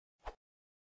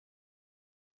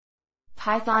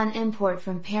Python import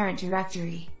from parent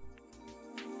directory.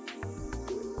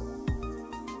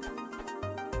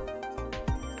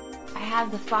 I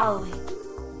have the following.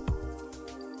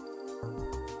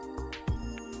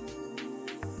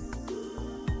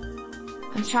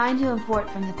 I'm trying to import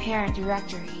from the parent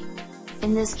directory.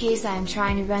 In this case I am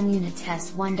trying to run unit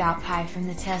test1.py from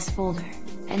the test folder,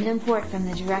 and import from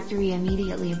the directory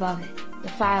immediately above it, the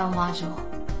file module,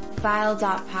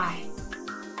 file.py.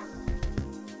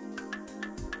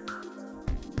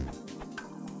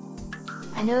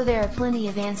 I know there are plenty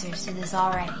of answers to this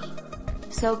already.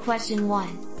 So question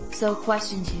 1, so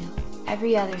question 2,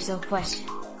 every other so question.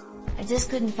 I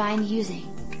just couldn't find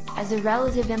using as a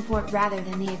relative import rather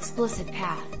than the explicit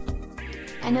path.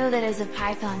 I know that as of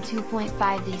Python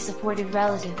 2.5 they supported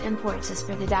relative imports as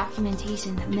per the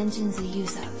documentation that mentions the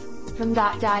use of from ...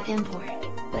 import,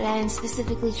 but I am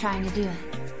specifically trying to do an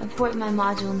import my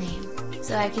module name,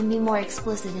 so I can be more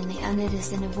explicit in the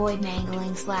unidist and avoid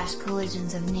mangling /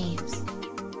 collisions of names.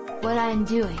 What I am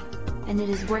doing, and it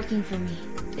is working for me,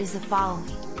 is the following.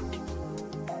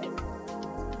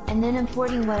 And then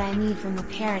importing what I need from the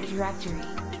parent directory.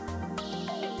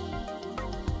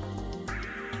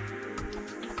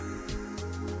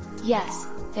 Yes,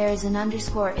 there is an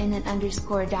 _init_.py in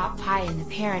the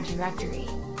parent directory.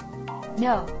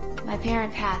 No, my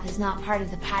parent path is not part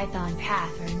of the Python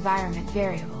path or environment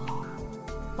variable.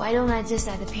 Why don't I just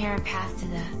add the parent path to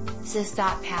the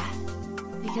sys.path?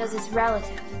 Because it's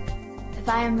relative. If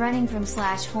I am running from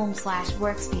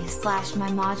 /home/workspace/my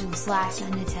module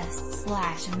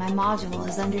 /unitest/ and my module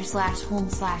is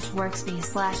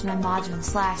 /home/workspace/my module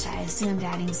I assumed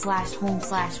adding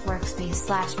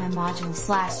 /home/workspace/my module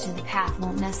to the path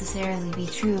won't necessarily be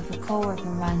true if a coworker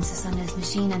runs this on his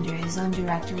machine under his own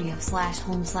directory of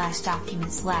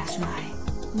 /home/document/my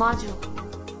module.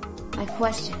 My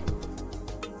question.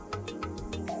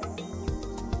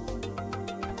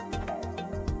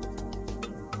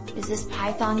 Is this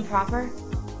Python proper?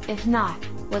 If not,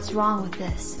 what's wrong with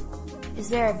this? Is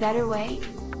there a better way?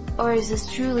 Or is this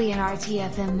truly an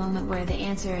RTFM moment where the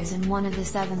answer is in one of the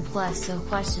 7+ so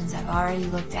questions I've already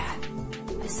looked at?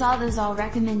 I saw those all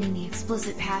recommending the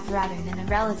explicit path rather than a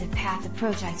relative path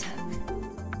approach I took.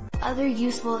 Other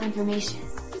useful information.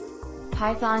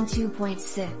 Python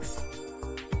 2.6.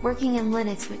 Working in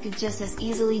Linux we could just as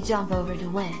easily jump over to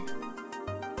Win.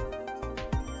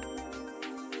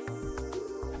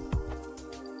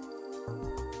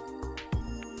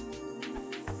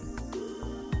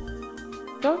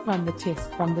 Don't run the test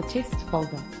from the test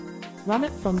folder. Run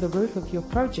it from the root of your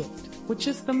project, which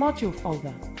is the module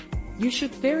folder. You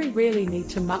should very rarely need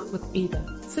to muck with either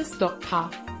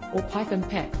sys.path or Python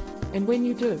path, and when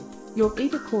you do, you're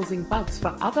either causing bugs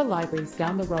for other libraries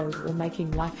down the road or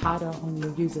making life harder on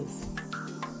your users.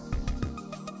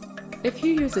 If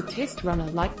you use a test runner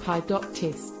like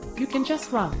py.test, you can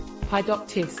just run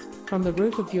py.test from the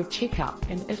root of your checkout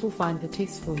and it'll find the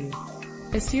test for you.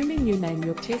 Assuming you name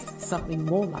your test something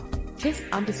more like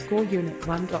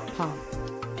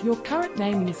test_unit1.py. Your current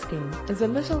naming scheme is a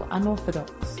little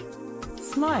unorthodox.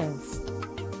 Smiles.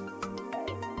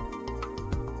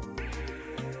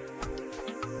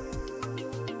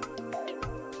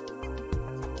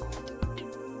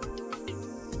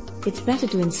 It's better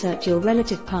to insert your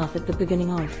relative path at the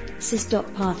beginning of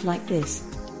sys.path like this.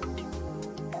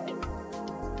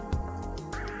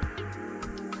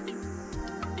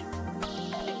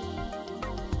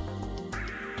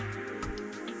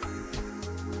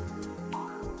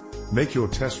 Make your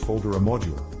test folder a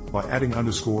module by adding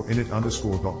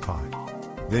 _init_.py.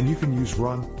 Then you can use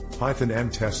run python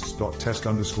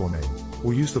mtests.test_name,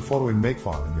 or use the following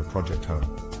makefile in your project home.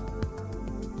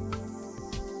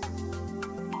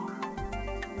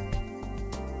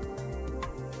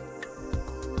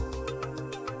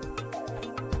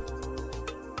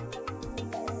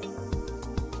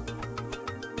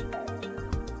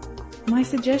 My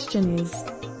suggestion is,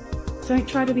 don't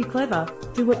try to be clever,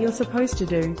 do what you're supposed to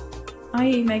do.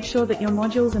 i.e. make sure that your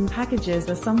modules and packages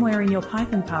are somewhere in your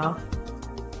Python path.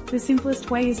 The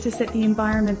simplest way is to set the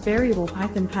environment variable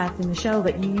Python path in the shell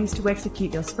that you use to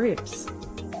execute your scripts.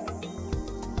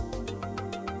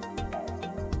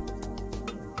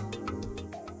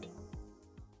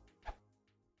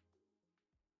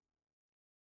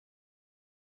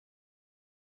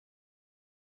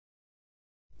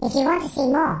 If you want to see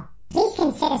more, please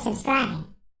consider subscribing.